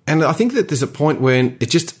 And I think that there's a point when it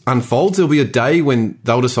just unfolds. There'll be a day when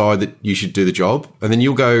they'll decide that you should do the job, and then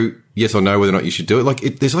you'll go yes or no whether or not you should do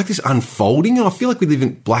it. There's like this unfolding, and I feel like we live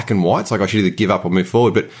in black and white. It's like I should either give up or move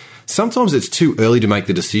forward. But sometimes it's too early to make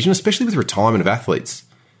the decision, especially with retirement of athletes.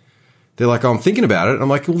 They're like, oh, I'm thinking about it. And I'm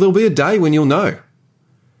like, well, there'll be a day when you'll know.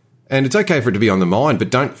 And it's okay for it to be on the mind, but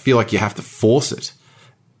don't feel like you have to force it.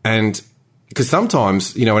 And because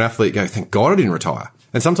sometimes, an athlete goes, thank God I didn't retire.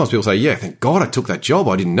 And sometimes people say, yeah, thank God I took that job.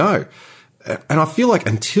 I didn't know. And I feel like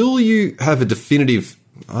until you have a definitive,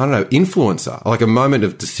 influencer, like a moment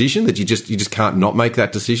of decision that you just can't not make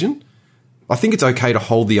that decision, I think it's okay to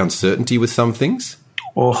hold the uncertainty with some things.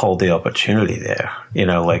 Or hold the opportunity there,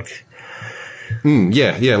 which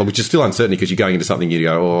is still uncertainty because you're going into something you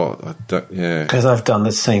go, oh, I don't, yeah. Because I've done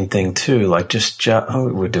the same thing too. Like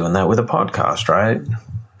we're doing that with a podcast, right?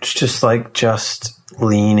 It's just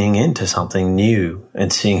leaning into something new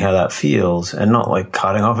and seeing how that feels, and not like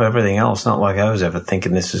cutting off everything else. Not like I was ever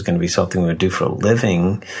thinking this was going to be something we would do for a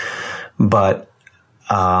living, but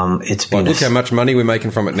it's been. Look how much money we're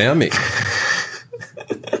making from it now, Mick.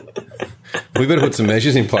 We better put some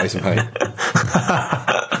measures in place, mate.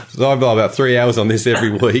 I blow about 3 hours on this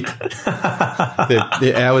every week.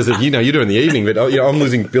 the hours of, you're doing the evening, but I'm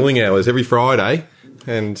losing billing hours every Friday,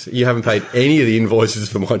 and you haven't paid any of the invoices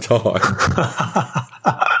for my time.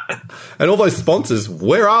 And all those sponsors,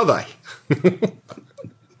 where are they?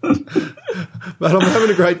 But I'm having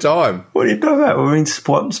a great time. What are you talking about? We've been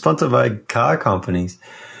sponsored by car companies.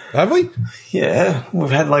 Have we? Yeah, we've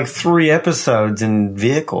had like 3 episodes in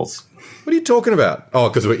vehicles. What are you talking about? Oh,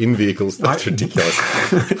 because we're in vehicles. That's ridiculous.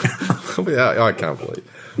 I can't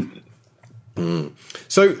believe.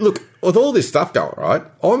 So, look, with all this stuff going, right,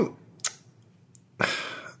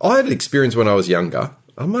 I had an experience when I was younger.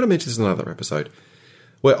 I might have mentioned this in another episode,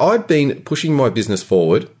 where I'd been pushing my business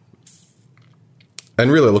forward.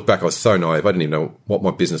 And really, I look back, I was so naive. I didn't even know what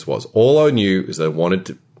my business was. All I knew is that I wanted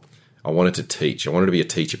to teach. I wanted to be a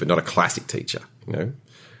teacher, but not a classic teacher,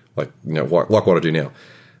 like what I do now.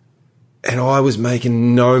 And I was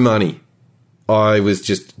making no money. I was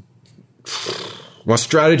just, my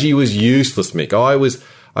strategy was useless, Mick.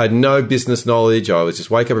 I had no business knowledge. I was just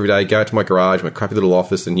wake up every day, go to my garage, my crappy little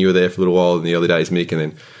office, and you were there for a little while in the early days, Mick,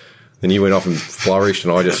 and then you went off and flourished,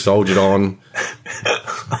 and I just soldiered on.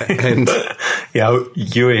 And yeah,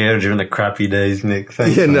 you were here during the crappy days, Mick.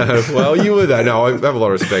 Thanks, well, you were there. No, I have a lot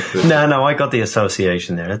of respect for it. No, I got the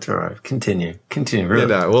association there. That's all right. Continue. Really.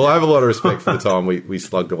 Yeah, well, I have a lot of respect for the time we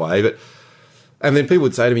slugged away. And then people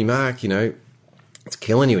would say to me, Mark, it's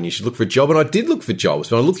killing you and you should look for a job. And I did look for jobs.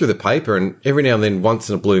 But I looked through the paper, and every now and then, once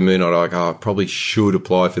in a blue moon, I'd like, I probably should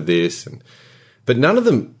apply for this. But none of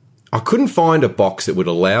them, I couldn't find a box that would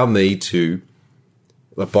allow me to,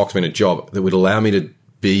 a box meant a job, that would allow me to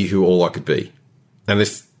be who all I could be. And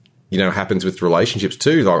this, happens with relationships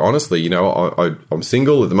too. Like, honestly, I'm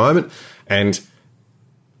single at the moment, and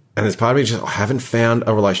there's part of me just, I haven't found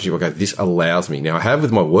a relationship where I go, this allows me. Now, I have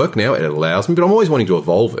with my work now, it allows me, but I'm always wanting to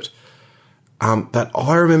evolve it. But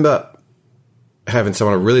I remember having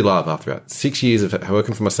someone I really love after about 6 years of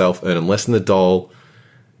working for myself, earning less than $1.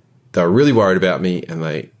 They were really worried about me, and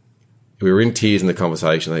we were in tears in the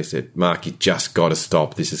conversation. They said, Mark, you just got to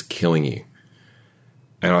stop. This is killing you.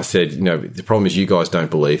 And I said, the problem is you guys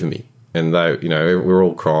don't believe in me. And they, we're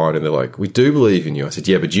all crying, and they're like, we do believe in you. I said,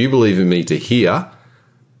 yeah, but you believe in me to here,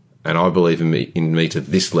 and I believe in me to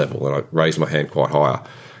this level. And I raised my hand quite higher.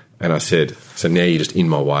 And I said, so now you're just in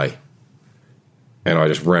my way. And I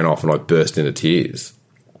just ran off and I burst into tears.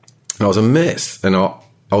 And I was a mess. And I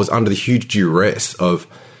was under the huge duress of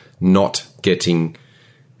not getting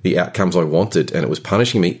the outcomes I wanted, and it was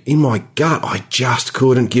punishing me. In my gut, I just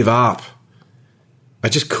couldn't give up. I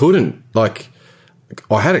just couldn't. Like,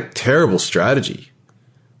 I had a terrible strategy.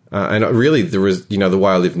 And really, the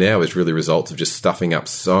way I live now is really results of just stuffing up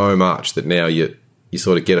so much that now you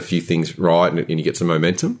sort of get a few things right and you get some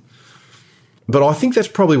momentum. But I think that's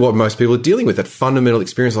probably what most people are dealing with, that fundamental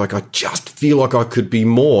experience. Like, I just feel like I could be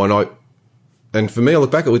more. And for me, I look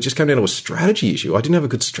back, it just came down to a strategy issue. I didn't have a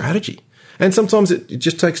good strategy. And sometimes it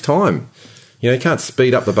just takes time. You can't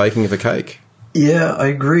speed up the baking of a cake. Yeah, I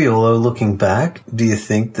agree. Although looking back, do you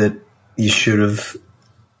think that you should have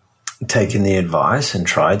taken the advice and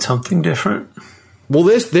tried something different? Well,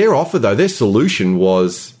 their offer, though, their solution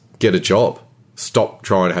was get a job. Stop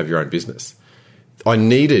trying to have your own business. I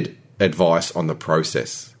needed advice on the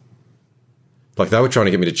process. Like, they were trying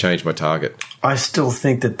to get me to change my target. I still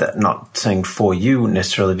think that not saying for you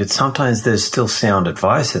necessarily, but sometimes there's still sound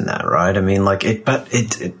advice in that, right? I mean, like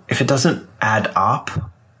if it doesn't add up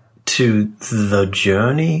to the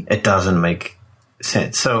journey, it doesn't make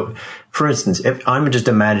sense. So, for instance, if I'm just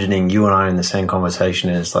imagining you and I in the same conversation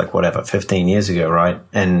as 15 years ago, right?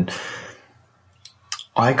 And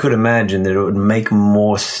I could imagine that it would make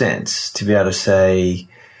more sense to be able to say,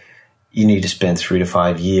 you need to spend 3 to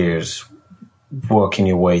 5 years working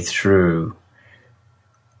your way through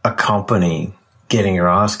a company, getting your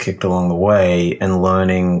ass kicked along the way, and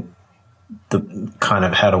learning the kind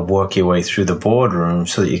of how to work your way through the boardroom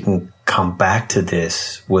so that you can come back to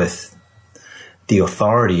this with the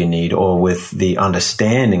authority you need, or with the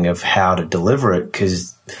understanding of how to deliver it.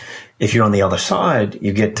 Because if you're on the other side,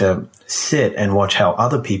 you get to sit and watch how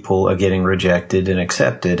other people are getting rejected and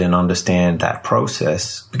accepted, and understand that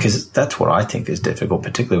process. Because that's what I think is difficult,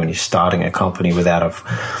 particularly when you're starting a company without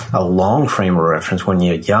a long frame of reference when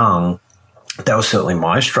you're young. That was certainly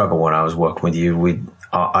my struggle when I was working with you.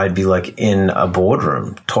 I'd be in a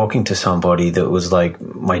boardroom talking to somebody that was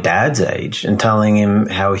my dad's age and telling him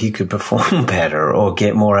how he could perform better or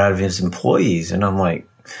get more out of his employees. And I'm like,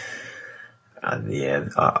 I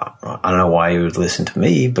don't know why he would listen to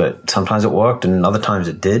me, but sometimes it worked and other times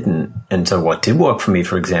it didn't. And so what did work for me,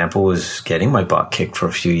 for example, was getting my butt kicked for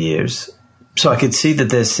a few years So I could see that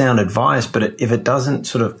there's sound advice, but if it doesn't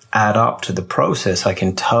sort of add up to the process, I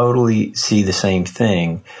can totally see the same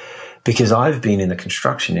thing, because I've been in the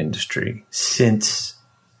construction industry since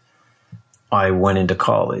I went into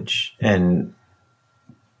college, and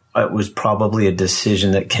it was probably a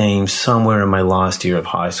decision that came somewhere in my last year of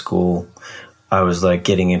high school. I was like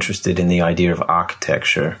getting interested in the idea of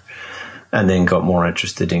architecture, and then got more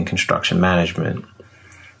interested in construction management.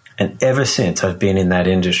 And ever since, I've been in that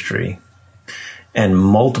industry. And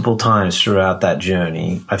multiple times throughout that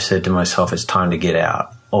journey, I've said to myself, it's time to get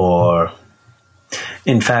out. Or,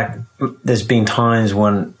 in fact, there's been times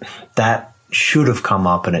when that should have come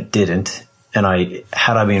up and it didn't. And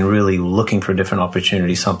had I been really looking for a different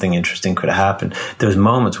opportunity, something interesting could have happened. There was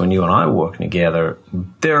moments when you and I were working together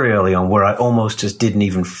very early on where I almost just didn't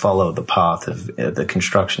even follow the path of the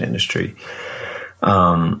construction industry.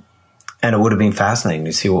 And it would have been fascinating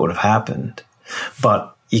to see what would have happened.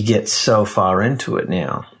 But you get so far into it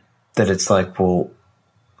now that it's like, well,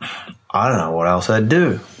 I don't know what else I'd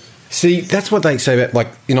do. See, that's what they say about, like,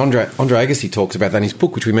 in Andre Agassi talks about that in his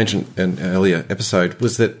book, which we mentioned in an earlier episode,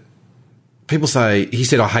 was that people say, he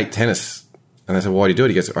said, I hate tennis. And they said, why do you do it?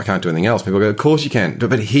 He goes, I can't do anything else. People go, of course you can.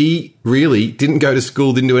 But he really didn't go to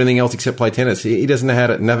school, didn't do anything else except play tennis. He doesn't know how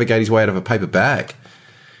to navigate his way out of a paper bag.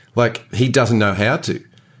 Like, he doesn't know how to.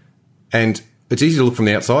 And it's easy to look from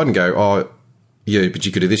the outside and go, oh, yeah, but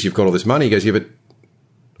you could do this, you've got all this money. He goes, yeah, but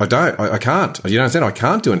I can't. You don't understand, I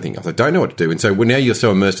can't do anything else. I don't know what to do. And so now you're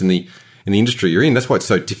so immersed in the industry you're in. That's why it's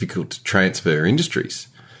so difficult to transfer industries.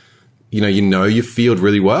 You know your field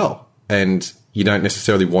really well, and you don't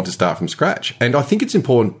necessarily want to start from scratch. And I think it's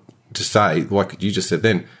important to say, like you just said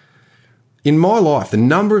then, in my life, the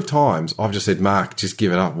number of times I've just said, Mark, just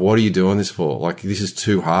give it up. What are you doing this for? Like, this is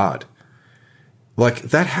too hard. Like,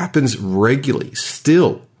 that happens regularly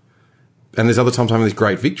still. And there's other times I'm having these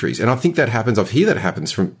great victories. And I think that happens, I hear that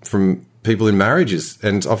happens from people in marriages.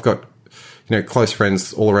 And I've got, close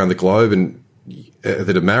friends all around the globe and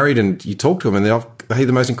that are married, and you talk to them and they hear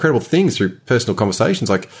the most incredible things through personal conversations.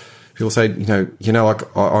 Like, people say,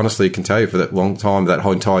 like, I honestly can tell you for that long time, that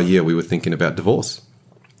whole entire year, we were thinking about divorce.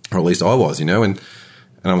 Or at least I was, and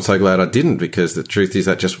I'm so glad I didn't, because the truth is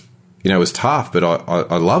that just, was tough, but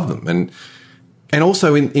I love them. And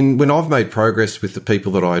also in when I've made progress with the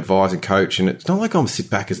people that I advise and coach, and it's not like I'm sit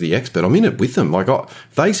back as the expert. I'm in it with them. Like,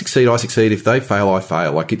 if they succeed, I succeed. If they fail, I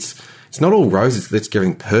fail. Like, it's not all roses that's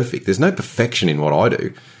getting perfect. There's no perfection in what I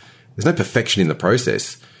do. There's no perfection in the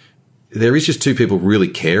process. There is just two people really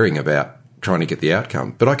caring about trying to get the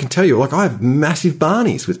outcome. But I can tell you, like, I have massive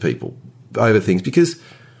barneys with people over things,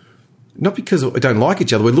 not because we don't like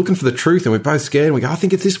each other. We're looking for the truth, and we're both scared. And we go, I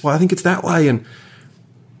think it's this way. I think it's that way. And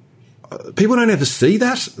people don't ever see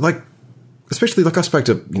that. Like, especially, like, I spoke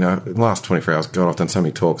to, in the last 24 hours, God, I've done so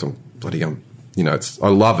many talks. I'm bloody, I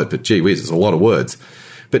love it, but gee whiz, it's a lot of words.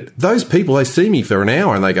 But those people, they see me for an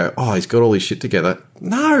hour and they go, oh, he's got all his shit together.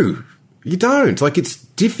 No, you don't. Like, it's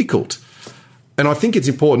difficult. And I think it's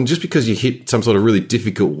important, just because you hit some sort of really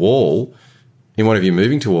difficult wall in whatever you're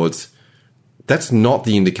moving towards, that's not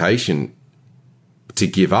the indication to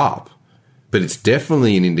give up, but it's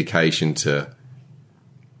definitely an indication to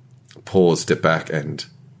pause, step back, and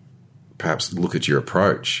perhaps look at your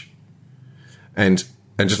approach. And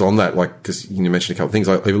just on that, like, because you mentioned a couple of things,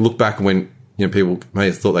 I look back when people may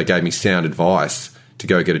have thought they gave me sound advice to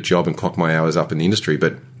go get a job and clock my hours up in the industry,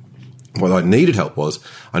 but what I needed help was,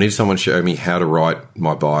 I needed someone to show me how to write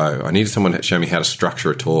my bio. I needed someone to show me how to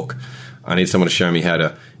structure a talk. I needed someone to show me how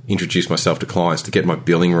to introduce myself to clients, to get my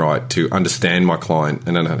billing right, to understand my client,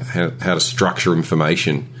 and then how to structure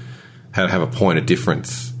information, how to have a point of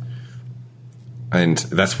difference. And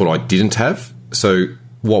that's what I didn't have. So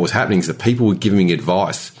what was happening is that people were giving me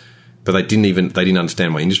advice, but they didn't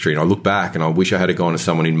understand my industry. And I look back and I wish I had gone to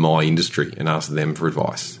someone in my industry and asked them for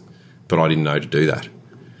advice, but I didn't know to do that.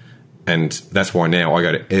 And that's why now I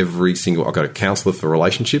go to I've got a counsellor for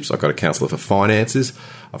relationships. I've got a counsellor for finances.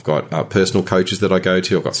 I've got personal coaches that I go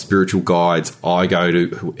to. I've got spiritual guides. I go to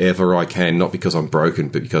whoever I can, not because I'm broken,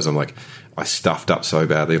 but because I'm like, I stuffed up so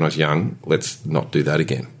badly when I was young. Let's not do that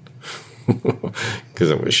again. Because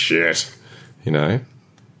it was shit, It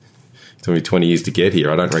took me 20 years to get here.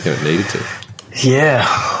 I don't reckon it needed to.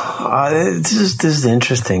 Yeah. This is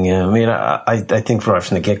interesting. Yeah. I mean, I think right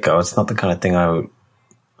from the get-go, it's not the kind of thing I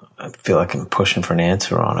feel like I'm pushing for an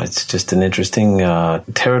answer on. It's just an interesting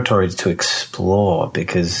territory to explore,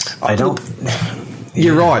 because I don't...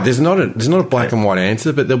 You're right. There's not a black and white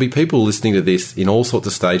answer, but there'll be people listening to this in all sorts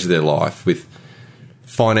of stages of their life, with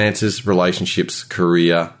finances, relationships,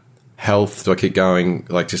 career, health. Do I keep going?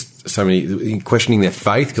 Like, just so many questioning their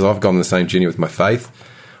faith, because I've gone on the same journey with my faith,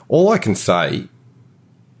 all I can say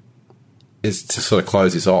is to sort of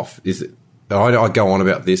close this off is that I go on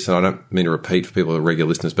about this, and I don't mean to repeat for people who are regular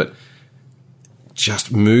listeners, but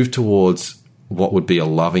just move towards what would be a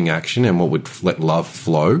loving action and what would let love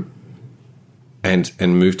flow, and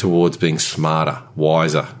move towards being smarter,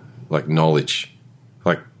 wiser, like knowledge.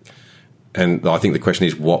 And I think the question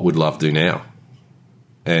is, what would love do now?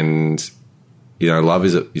 And, love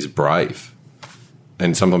is brave.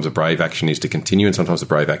 And sometimes a brave action is to continue, and sometimes a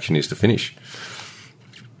brave action is to finish.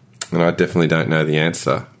 And I definitely don't know the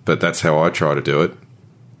answer, but that's how I try to do it.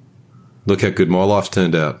 Look how good my life's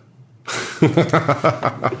turned out.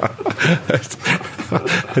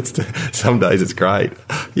 Some days it's great.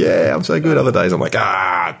 Yeah, I'm so good. Other days I'm like,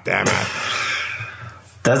 damn it.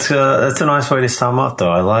 That's a nice way to sum up,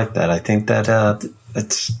 though. I like that. I think that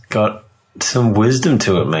it's got some wisdom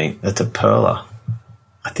to it, mate. It's a perler.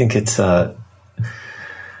 I think it's a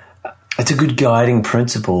good guiding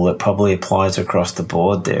principle that probably applies across the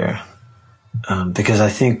board there, because I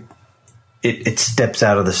think it steps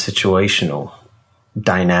out of the situational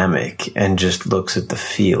dynamic and just looks at the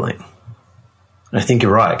feeling. And I think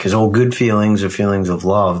you're right, because all good feelings are feelings of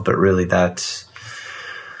love, but really that's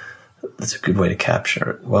a good way to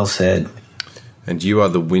capture it. Well said. And you are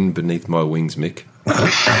the wind beneath my wings, Mick.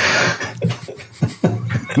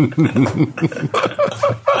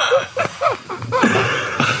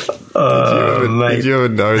 Did you ever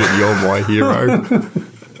know that you're my hero?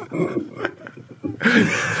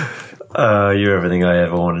 You're everything I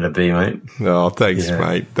ever wanted to be, mate. Oh, thanks,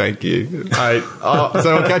 mate. Thank you. Hey, so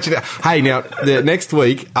I'll catch you there. Hey, now, next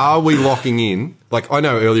week, are we locking in? Like, I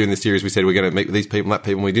know earlier in the series we said we're going to meet with these people and that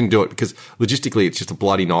people, and we didn't do it because logistically it's just a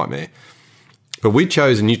bloody nightmare. But we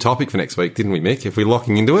chose a new topic for next week, didn't we, Mick? If we're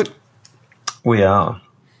locking into it? We are.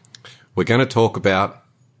 We're going to talk about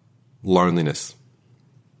loneliness.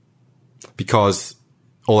 Because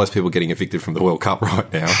all those people getting evicted from the World Cup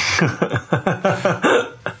right now.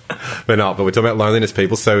 But we're talking about loneliness,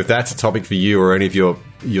 people. So if that's a topic for you or any of your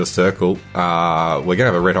circle, we're going to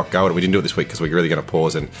have a red hot go at it. We didn't do it this week because we're really going to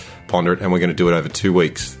pause and ponder it, and we're going to do it over 2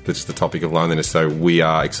 weeks. That's the topic of loneliness. So we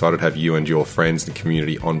are excited to have you and your friends and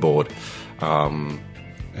community on board.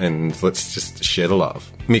 And let's just share the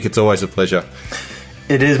love. Mick, it's always a pleasure.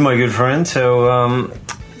 It is, my good friend. So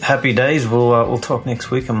happy days. We'll talk next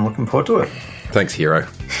week. I'm looking forward to it. Thanks, hero.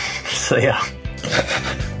 See ya.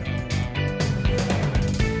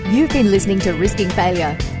 You've been listening to Risking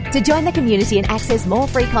Failure. To join the community and access more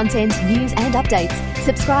free content, news and updates,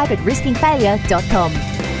 subscribe at riskingfailure.com.